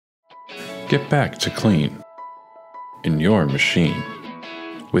Get back to clean in your machine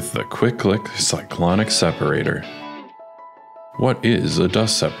with the quick-click cyclonic separator. What is a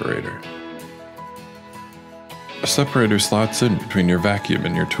dust separator? A separator slots in between your vacuum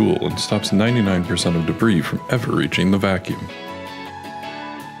and your tool and stops 99% of debris from ever reaching the vacuum.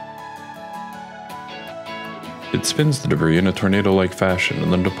 It spins the debris in a tornado-like fashion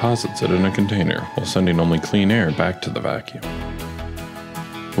and then deposits it in a container while sending only clean air back to the vacuum.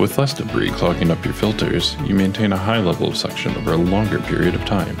 With less debris clogging up your filters, you maintain a high level of suction over a longer period of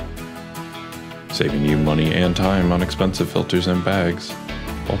time, saving you money and time on expensive filters and bags,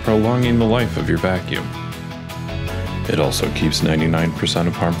 while prolonging the life of your vacuum. It also keeps 99%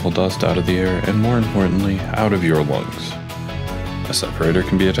 of harmful dust out of the air and, more importantly, out of your lungs. A separator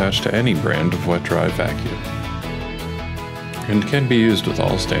can be attached to any brand of wet-dry vacuum, and can be used with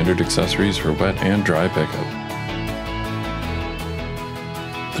all standard accessories for wet and dry pickup.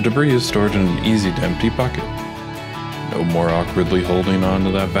 The debris is stored in an easy-to-empty bucket. No more awkwardly holding on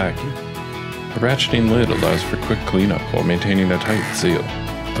to that vacuum. The ratcheting lid allows for quick cleanup while maintaining a tight seal.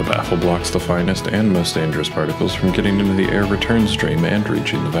 The baffle blocks the finest and most dangerous particles from getting into the air return stream and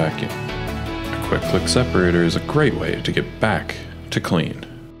reaching the vacuum. A quick-click separator is a great way to get back to clean.